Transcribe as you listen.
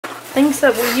things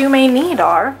that you may need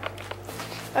are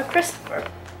a crisper.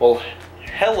 Well,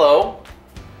 hello.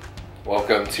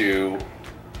 Welcome to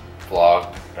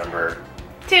vlog number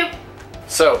 2.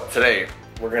 So today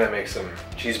we're gonna make some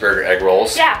cheeseburger egg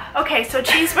rolls. Yeah, okay, so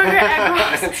cheeseburger egg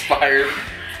rolls. Inspired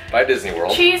by Disney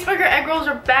World. Cheeseburger egg rolls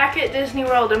are back at Disney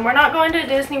World, and we're not going to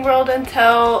Disney World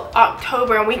until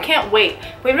October, and we can't wait.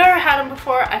 We've never had them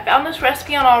before. I found this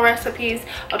recipe on All Recipes.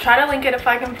 I'll try to link it if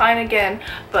I can find it again,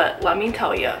 but let me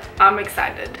tell you, I'm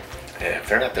excited. Yeah, if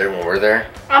they're not there when we're there,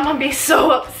 I'm gonna be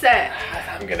so upset.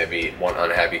 I'm gonna be one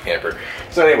unhappy camper.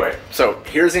 So anyway, so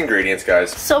here's the ingredients,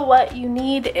 guys. So what you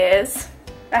need is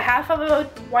a half of a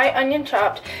white onion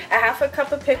chopped, a half a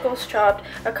cup of pickles chopped,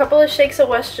 a couple of shakes of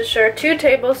Worcestershire, 2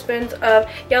 tablespoons of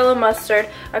yellow mustard,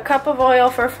 a cup of oil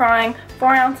for frying,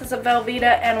 4 ounces of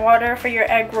Velveeta, and water for your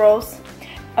egg rolls.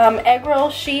 Egg roll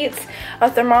sheets,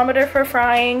 a thermometer for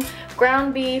frying,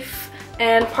 ground beef,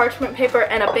 and parchment paper,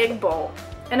 and a big bowl.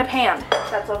 And a pan,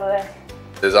 that's over there.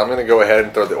 I'm gonna go ahead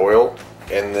and throw the oil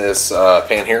in this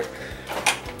pan here.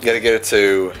 You gotta get it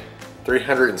to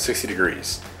 360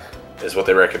 degrees is what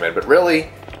they recommend, but really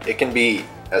it can be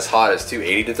as hot as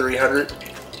 280 to 300,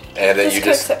 and then you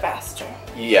just cooks it faster.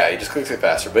 Yeah, it just cooks it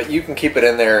faster, but you can keep it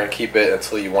in there and keep it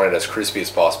until you want it as crispy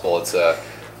as possible. It's a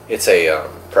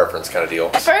preference kind of deal.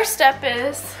 The first step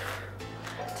is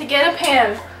to get a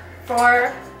pan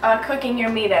for cooking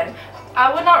your meat in.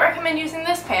 I would not recommend using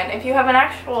this pan. If you have an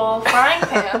actual frying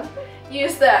pan,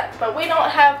 use that. But we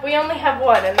only have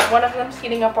one, and one of them's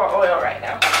heating up our oil right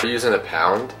now. We're using a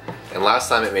pound, and last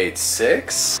time it made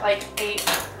 6. Like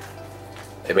 8.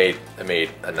 It made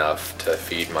enough to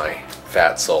feed my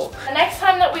fat soul. The next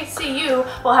time that we see you,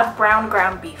 we'll have brown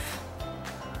ground beef.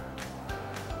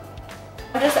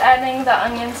 I'm just adding the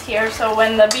onions here, so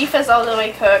when the beef is all the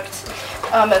way cooked,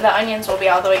 the onions will be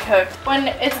all the way cooked. When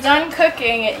it's done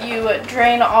cooking, you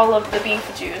drain all of the beef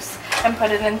juice and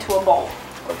put it into a bowl.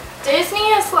 Disney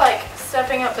is like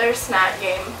stepping up their snack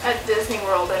game at Disney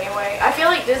World anyway. I feel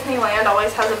like Disneyland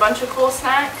always has a bunch of cool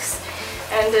snacks,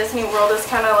 and Disney World is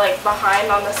kind of like behind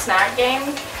on the snack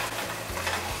game.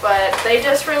 But they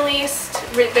just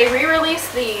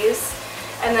re-released these,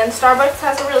 and then Starbucks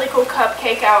has a really cool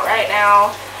cupcake out right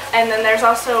now, and then there's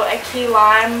also a key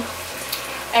lime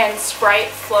and Sprite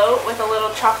float with a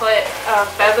little chocolate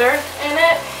feather in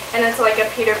it, and it's like a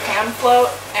Peter Pan float,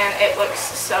 and it looks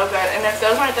so good. And if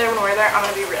those aren't there when we're there, I'm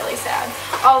gonna be really sad.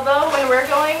 Although when we're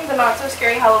going, the Not So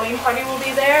Scary Halloween party will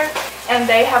be there, and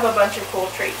they have a bunch of cool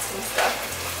treats and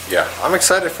stuff. Yeah, I'm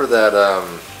excited for that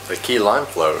the key lime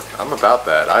float. I'm about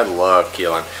that. I love key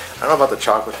lime. I don't know about the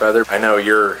chocolate feather. I know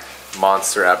your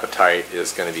monster appetite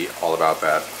is gonna be all about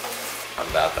that. I'm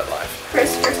about that life.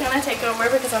 Christopher's gonna take over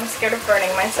because I'm scared of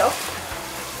burning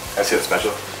myself. I see the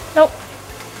special. Nope.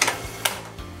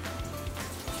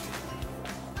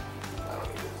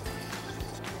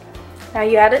 Now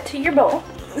you add it to your bowl.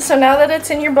 So now that it's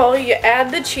in your bowl, you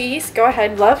add the cheese. Go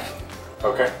ahead, love.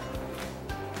 Okay.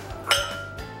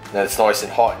 Now it's nice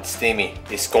and hot and steamy.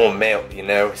 It's gonna melt, you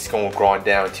know. It's gonna grind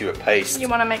down to a paste. You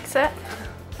wanna mix it?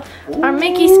 Ooh. Our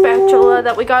Mickey spatula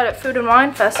that we got at Food and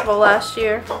Wine Festival last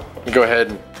year. Go ahead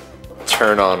and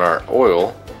turn on our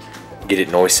oil. Get it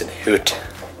nice and hot.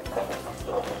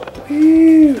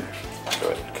 Woo. Go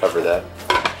ahead and cover that.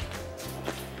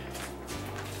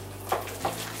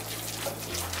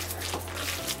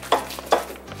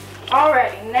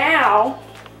 Alrighty, now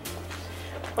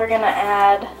we're gonna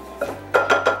add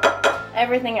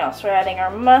everything else. We're adding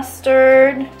our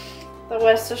mustard, the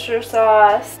Worcestershire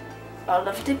sauce, all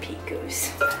of the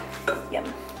picos.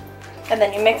 Yum. And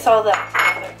then you mix all that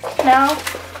together. Now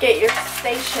get your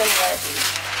station ready.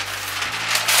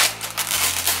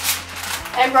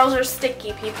 Egg rolls are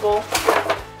sticky, people,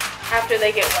 after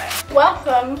they get wet.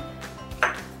 Welcome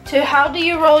to How Do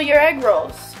You Roll Your Egg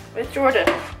Rolls with Jordan.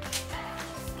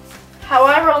 How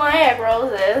I roll my egg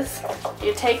rolls is,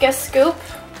 you take a scoop.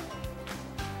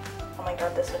 Oh my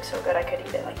god, this looks so good, I could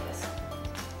eat it like this.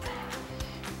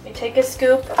 You take a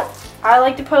scoop. I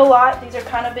like to put a lot. These are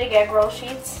kind of big egg roll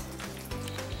sheets.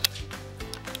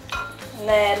 And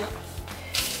then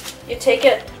you take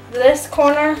it this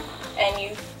corner and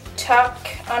you tuck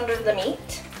under the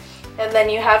meat. And then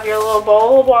you have your little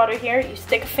bowl of water here. You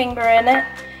stick a finger in it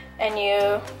and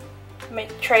you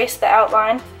trace the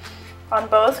outline on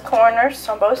both corners,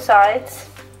 on both sides.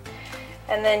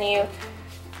 And then you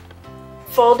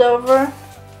fold over,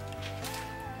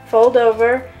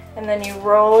 and then you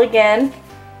roll again.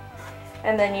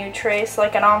 And then you trace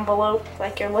like an envelope,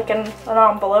 like you're licking an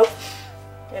envelope,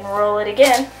 and roll it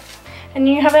again. And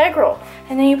then you have an egg roll.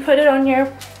 And then you put it on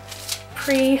your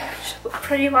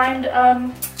pre-lined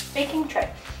baking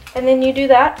tray. And then you do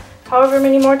that however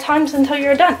many more times until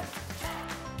you're done.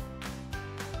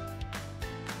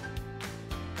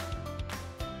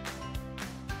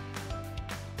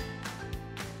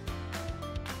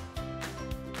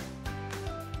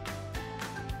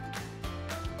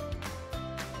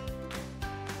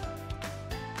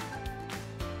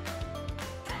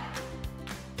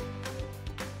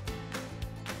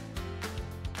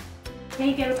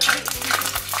 Make it a plate.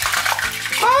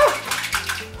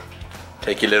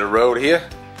 Take your little roll here,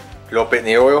 drop it in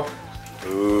the oil.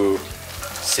 Ooh,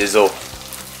 sizzle.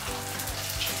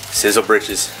 Sizzle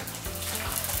britches.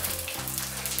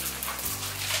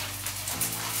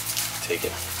 Take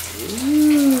it.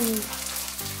 Ooh.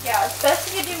 Yeah, it's best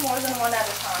if you do more than one at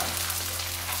a time.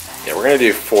 Yeah, we're gonna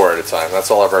do 4 at a time.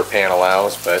 That's all of our pan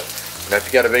allows, but if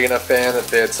you got a big enough pan that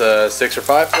fits 6 or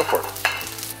 5, go for it.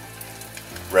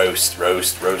 Roast,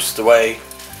 roast, roast away.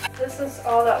 This is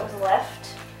all that was left.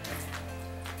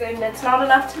 And it's not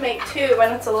enough to make 2,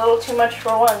 and it's a little too much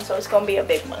for 1, so it's gonna be a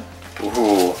big one.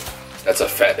 Ooh, that's a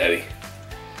fat daddy.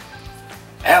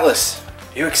 Atlas,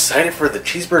 you excited for the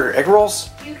cheeseburger egg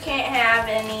rolls? You can't have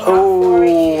any.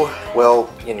 Oh, well,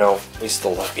 you know, we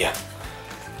still love you.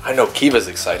 I know Kiva's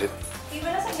excited.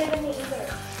 Kiva doesn't get any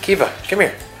either. Kiva, come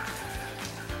here.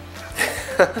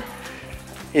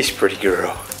 She's a pretty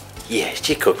girl. Yeah,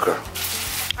 she's a good girl.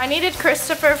 I needed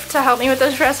Christopher to help me with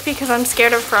this recipe because I'm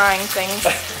scared of frying things.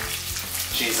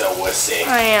 She's a wussy.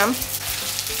 I am.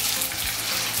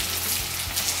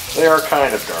 They are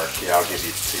kind of dark. Yeah, I'll give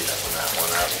you that one.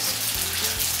 That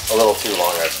was a little too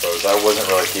long, I suppose. I wasn't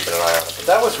really keeping an eye on it. But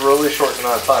that was really short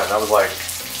amount of time. That was like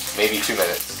maybe 2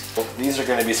 minutes. Well, these are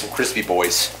going to be some crispy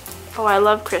boys. Oh, I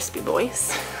love crispy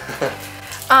boys.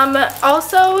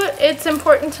 Also, it's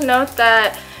important to note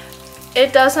that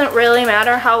it doesn't really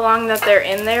matter how long that they're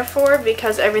in there for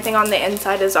because everything on the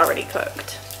inside is already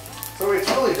cooked. So it's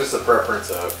really just a preference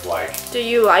of like... Do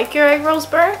you like your egg rolls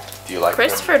burnt? Do you like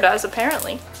Christopher does,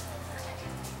 apparently.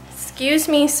 Excuse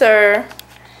me, sir.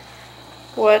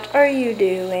 What are you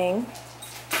doing?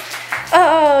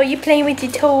 Oh, you playing with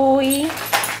your toy?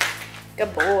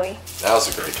 Good boy. That was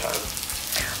a great time.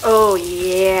 Oh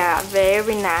yeah,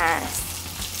 very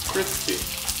nice. Crispy.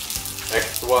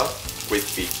 Extra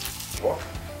crispy. What?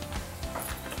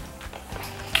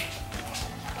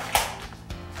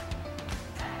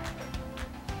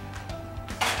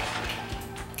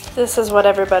 This is what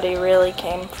everybody really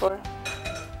came for.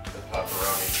 The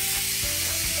pepperoni.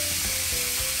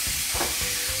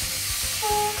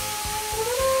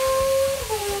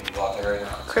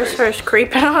 Christopher's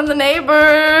creeping on the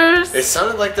neighbors. It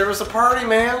sounded like there was a party,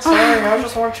 man. Sorry, I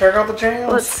just want to check out the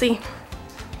jams. Let's see.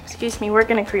 Excuse me, we're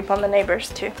gonna creep on the neighbors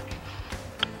too.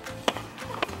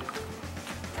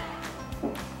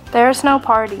 There's no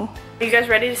party. Are you guys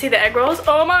ready to see the egg rolls?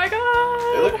 Oh my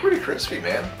god! They look pretty crispy,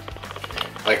 man.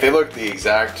 Like, they look the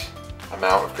exact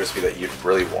amount of crispy that you'd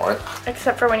really want.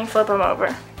 Except for when you flip them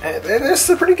over. And they're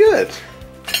still pretty good.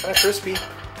 Kind of crispy.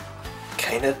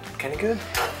 Kind of good.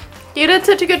 You did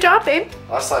such a good job, babe.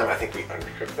 Last time, I think we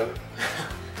undercooked them.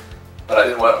 But I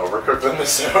didn't want to overcook them,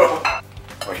 so...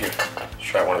 Oh, here. Let's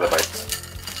try one of the bites.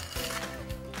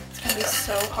 It's gonna be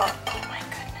so hot. Oh my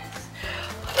goodness.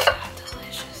 Look how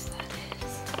delicious that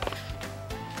is.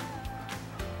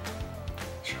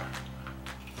 Sure.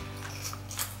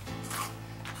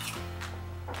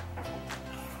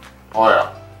 Oh,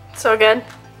 yeah. So good.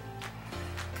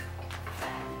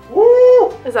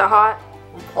 Woo! Is that hot?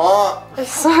 Hot.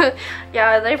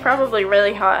 Yeah, they're probably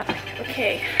really hot.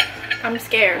 Okay, I'm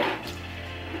scared.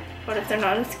 What if they're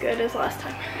not as good as last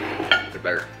time? They're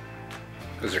better.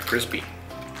 Because they're crispy.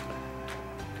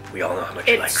 We all know how much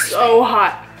you like It's crispy. so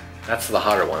hot. That's the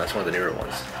hotter one. That's one of the newer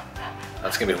ones.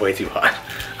 That's gonna be way too hot.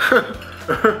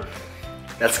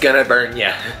 That's gonna burn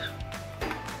ya.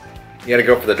 You gotta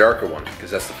go for the darker one,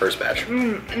 because that's the first batch.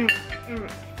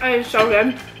 It's so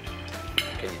good.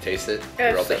 Can you taste it?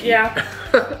 Yeah.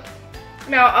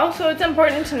 Now, also, it's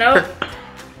important to note,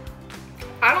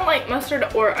 I don't like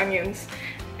mustard or onions.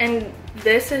 And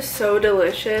this is so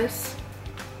delicious.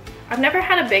 I've never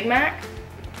had a Big Mac,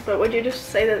 but would you just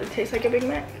say that it tastes like a Big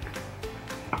Mac?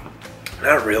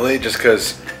 Not really, just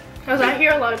because... Because I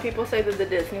hear a lot of people say that the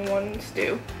Disney ones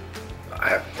do.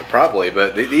 Probably,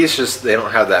 but these just, they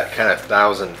don't have that kind of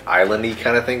Thousand Island-y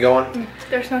kind of thing going.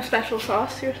 There's no special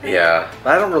sauce, you're saying? Yeah,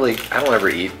 but I don't ever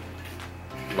eat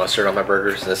mustard on my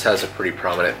burgers. This has a pretty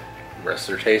prominent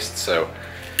mustard taste, so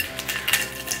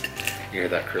you hear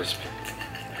that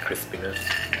crispiness,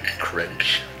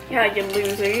 crunch. Yeah, you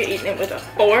loser, you're eating it with a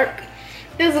fork.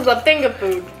 This is a finger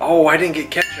food. Oh, I didn't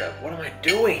get ketchup. What am I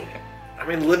doing? I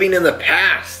mean, living in the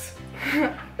past.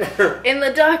 In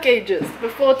the Dark Ages,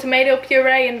 before tomato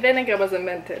puree and vinegar was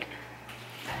invented.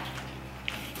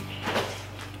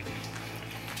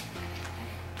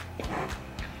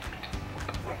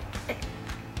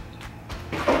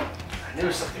 I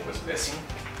knew something was missing.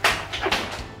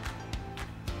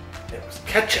 It was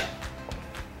ketchup.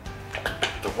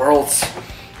 The world's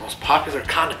most popular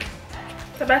condiment.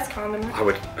 The best condiment. I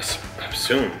would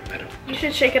assume. I don't. You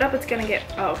should shake it up, it's gonna get,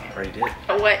 oh, okay. Already did.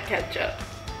 A wet ketchup.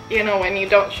 You know, when you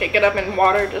don't shake it up and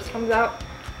water just comes out.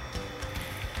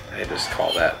 I just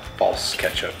call that false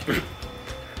ketchup.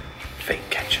 Fake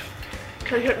ketchup.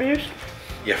 Ketchup juice?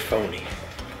 Yeah, phony.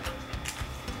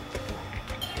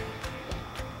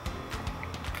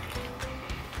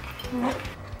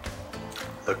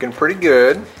 Looking pretty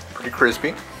good, pretty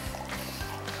crispy.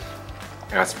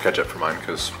 I got some ketchup for mine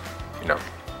because, you know,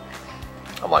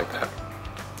 I like that.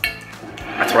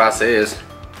 That's what I say is.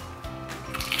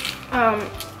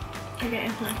 Okay,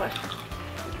 answer my question.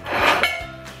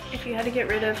 If you had to get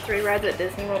rid of 3 rides at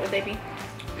Disney, what would they be?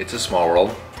 It's a Small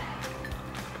World.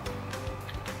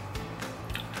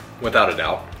 Without a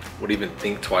doubt. Would even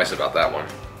think twice about that one.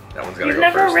 That one's gotta You've go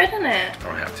never first. ridden it. I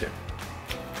don't have to.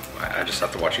 I just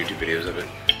have to watch YouTube videos of it.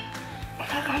 Oh my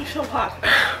god, I'm so hot.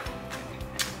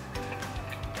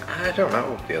 I don't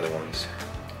know the other ones.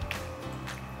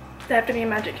 They have to be in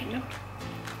Magic Kingdom.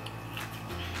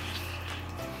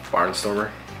 Barnstormer.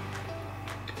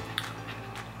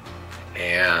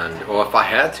 And, well, if I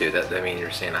had to, that, I mean, you're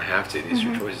saying I have to. These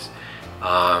are choices.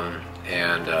 I'm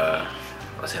saying I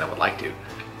would like to.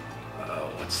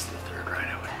 What's the third ride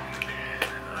I would...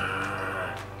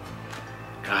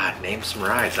 God, name some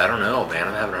rides. I don't know, man.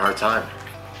 I'm having a hard time.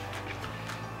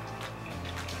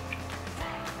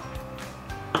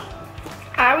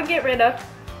 I would get rid of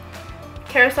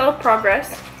Carousel of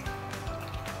Progress.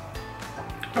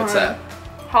 What's that?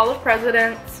 Hall of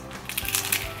Presidents.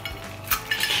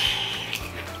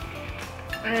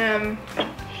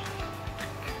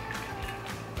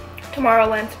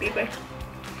 Tomorrowland Speedway.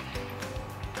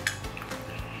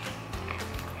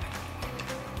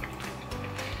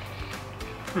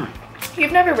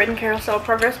 You've never ridden Carousel of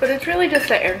Progress, but it's really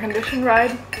just an air-conditioned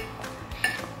ride.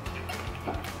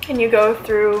 And you go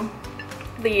through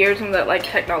the years and the like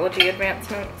technology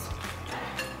advancements.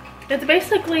 It's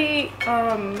basically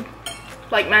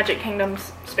like Magic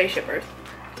Kingdom's Spaceship Earth.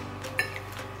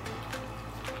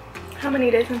 How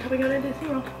many days until we go to Disney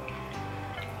World?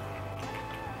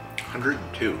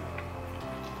 102.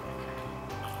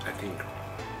 I think.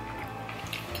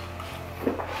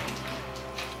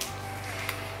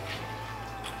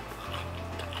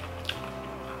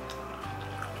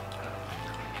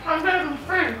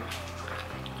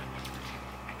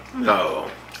 No.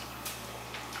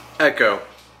 Echo.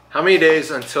 How many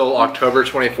days until October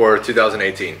 24th,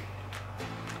 2018?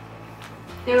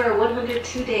 There are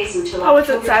 102 days until Oh, is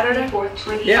it October Saturday? 24th,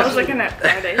 2018. Yeah. I was looking at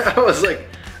Fridays. I was like,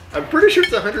 I'm pretty sure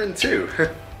it's 102.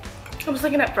 I was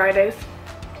looking at Fridays.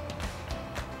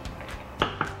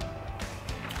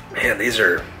 Man, these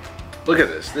are, look at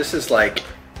this. This is like,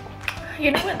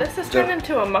 You know what? This has turned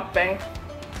into a mukbang.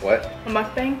 what? A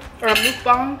mukbang? Or a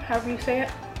mukbang, however you say it.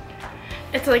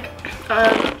 It's like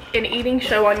an eating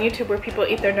show on YouTube where people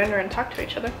eat their dinner and talk to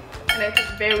each other. And it's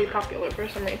very popular for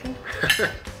some reason.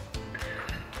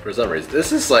 For some reason.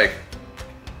 This is like,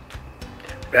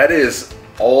 that is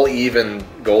all even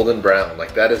golden brown.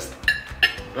 Like that is,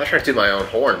 I'm not trying to do my own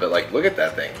horn, but like, look at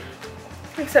that thing.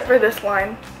 Except for this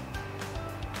line.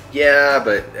 Yeah,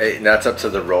 but that's up to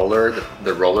the roller.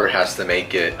 The roller has to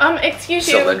make it Excuse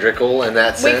you. cylindrical in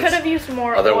that sense. We could have used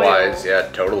more Otherwise, oil. yeah,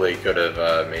 totally could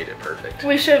have made it perfect.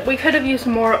 We could have used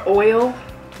more oil.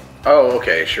 Oh,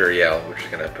 okay, sure, yeah. We're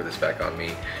just gonna put this back on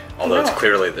me. Although it's No.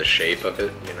 clearly the shape of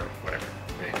it, you know, whatever.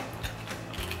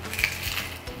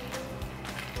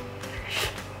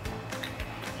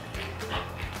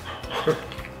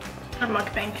 Our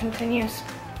mukbang continues.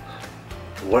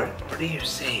 What are you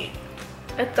saying?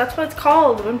 That's what it's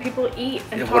called when people eat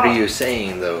and talk. What are you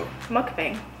saying though?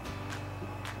 Mukbang.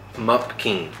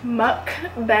 Mukbang.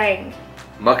 Mukbang.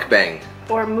 Mukbang.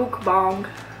 Or mukbang.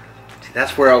 See,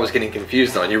 that's where I was getting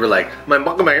confused on. You were like, my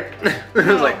mukbang. I was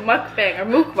No, like, mukbang or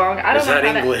mukbang. I don't is know that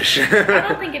how English? To, I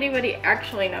don't think anybody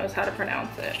actually knows how to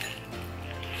pronounce it.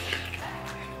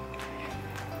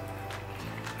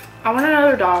 I want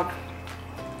another dog.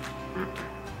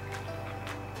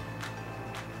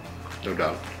 No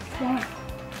dog. Why?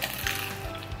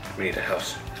 We need a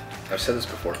house. I've said this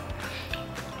before.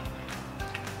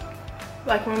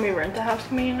 Like when we rent a house,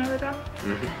 we need another dog?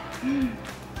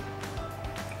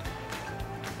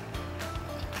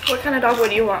 What kind of dog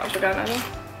would you want if we got another?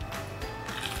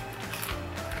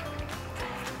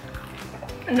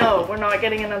 No, we're not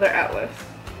getting another Atlas.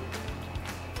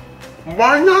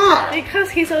 Why not? Because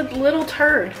he's a little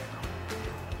turd.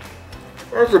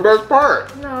 That's the best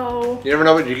part. No. You never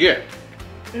know what you get.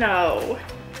 No.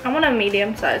 I want a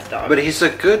medium-sized dog. But he's a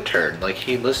good turd. Like,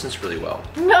 he listens really well.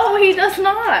 No, he does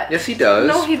not. Yes, he does.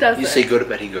 No, he doesn't. You say go to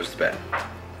bed, he goes to bed.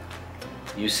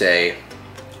 You say,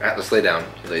 Atlas, lay down.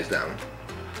 He lays down.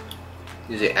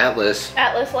 You say, Atlas.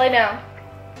 Atlas, lay down.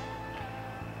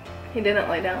 He didn't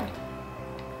lay down.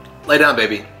 Lay down,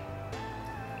 baby.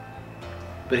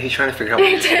 But he's trying to figure out what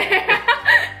he's doing.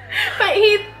 But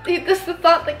he this is the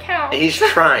thought that counts. He's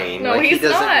trying. No, like, he's he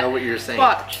doesn't not. know what you're saying.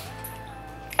 Watch.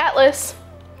 Atlas,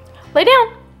 lay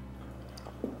down.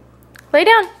 Lay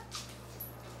down.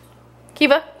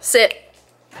 Kiva, sit.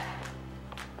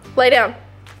 Lay down.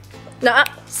 Nah,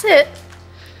 sit.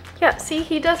 Yeah, see,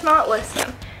 he does not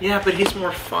listen. Yeah, but he's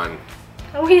more fun.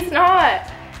 No, he's not.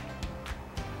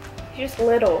 He's just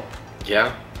little.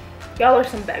 Yeah? Y'all are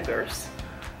some beggars.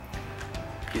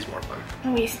 He's more fun.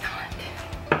 No, he's not.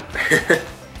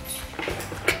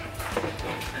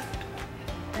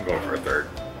 I'm going for a third.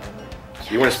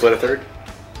 You want to split a third?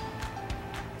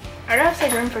 I gotta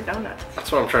save room for donuts.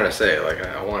 That's what I'm trying to say. Like,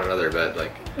 I want another bed.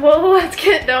 Like, Well, let's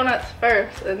get donuts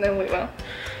first, and then we will.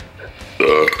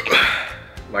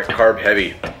 like carb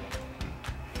heavy.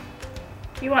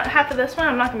 You want half of this one?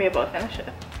 I'm not gonna be able to finish it.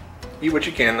 Eat what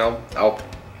you can. I'll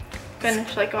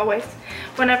Finish like always.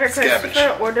 Whenever Scavenge.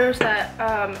 Christopher orders at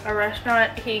a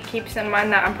restaurant, he keeps in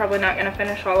mind that I'm probably not gonna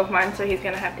finish all of mine, so he's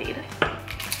gonna have to eat it.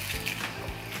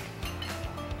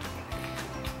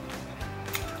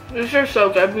 These are so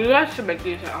good. You guys should make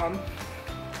these at home.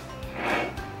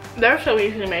 They're so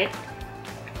easy to make.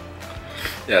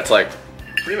 Yeah, it's like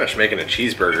pretty much making a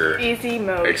cheeseburger, Easy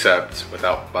mode. except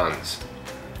without buns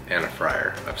and a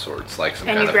fryer of sorts, like some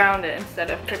And kind you of ground it instead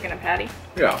of cooking a patty.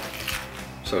 yeah.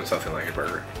 So it's something like a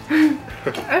burger.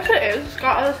 That's what it is. It's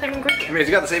got all the same I ingredients. mean, it's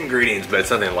got the same ingredients, but it's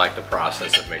something like the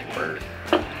process of making a burger.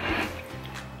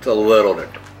 It's a little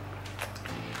different,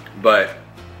 but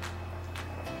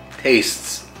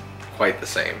tastes quite the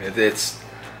same. It's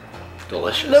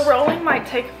delicious. The rolling might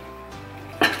take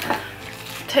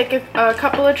a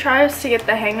couple of tries to get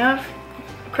the hang of.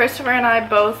 Christopher and I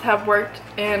both have worked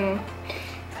in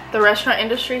the restaurant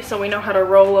industry, so we know how to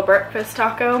roll a breakfast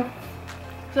taco.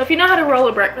 So if you know how to roll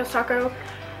a breakfast taco,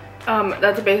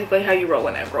 that's basically how you roll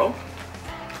an egg roll.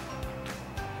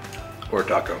 Or a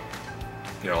taco.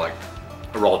 You know, like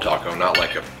a roll taco, not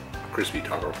like a crispy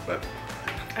taco, but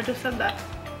I just said that.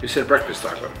 you said breakfast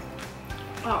taco.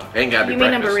 Oh, Ain't gotta be you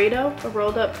mean breakfast. a burrito? A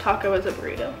rolled up taco is a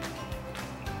burrito.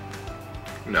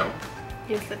 No,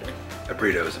 Yes, it is. a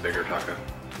burrito is a bigger taco.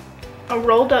 A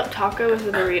rolled up taco is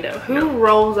a burrito. Who No.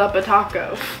 rolls up a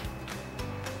taco?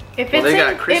 If Well, it's they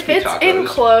got crispy if it's tacos.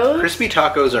 enclosed, Crispy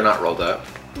tacos are not rolled up.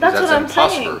 that's what I'm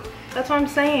saying. impossible. That's what I'm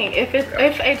saying. If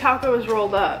a taco is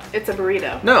rolled up, it's a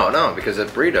burrito. No, because a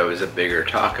burrito is a bigger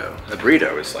taco. A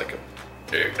burrito is like a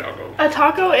big taco. A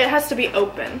taco, it has to be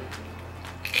open,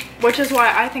 which is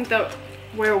why I think that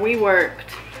where we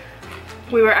worked,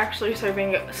 we were actually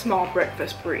serving small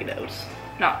breakfast burritos,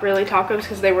 not really tacos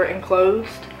because they were enclosed.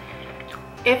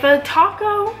 If a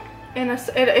taco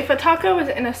is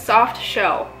in a soft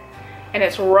shell and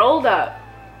it's rolled up,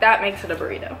 that makes it a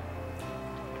burrito.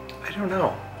 I don't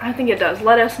know. I think it does.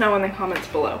 Let us know in the comments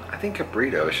below. I think a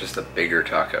burrito is just a bigger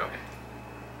taco.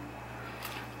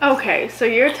 Okay, so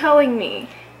you're telling me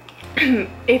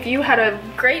if you had a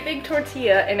great big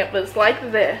tortilla and it was like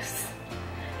this,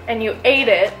 and you ate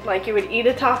it like you would eat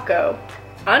a taco,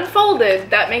 unfolded,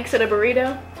 that makes it a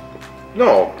burrito?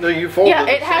 No, you fold Yeah,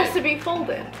 it has to be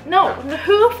folded. No,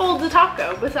 who folds a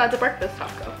taco besides a breakfast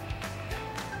taco?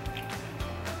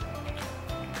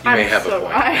 You may have a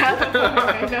point. I have a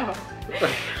point, I know.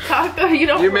 Taco, you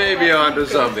don't. You may roll be up onto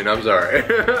taco. something, I'm sorry.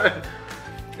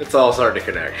 It's all starting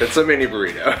to connect. It's a mini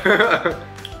burrito.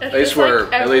 It's just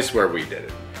like at least where we did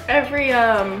it. Every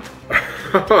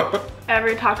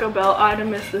Taco Bell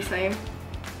item is the same.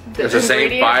 It's the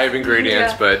same 5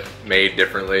 ingredients, Yeah. but made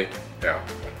differently. Yeah,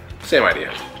 same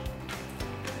idea.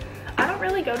 I don't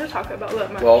really go to Taco Bell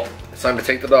that much. Well, it's time to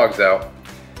take the dogs out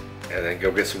and then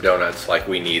go get some donuts like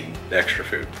we need extra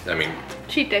food. I mean,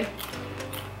 cheat day.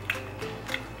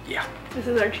 yeah. This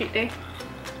is our cheat day.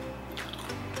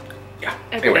 Yeah.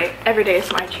 Every day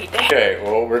is my cheat day. Okay,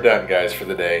 well, we're done, guys, for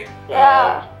the day.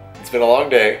 Yeah. It's been a long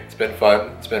day. It's been fun.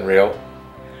 It's been real.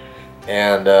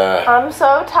 And I'm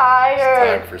so it's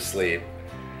tired. time for sleep.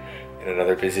 And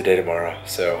another busy day tomorrow.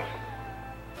 So,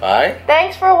 bye.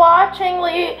 Thanks for watching.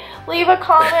 Leave a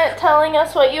comment telling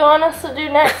us what you want us to do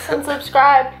next and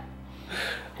subscribe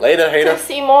Later, to hater.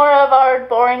 see more of our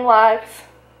boring lives.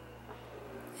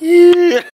 Yeah.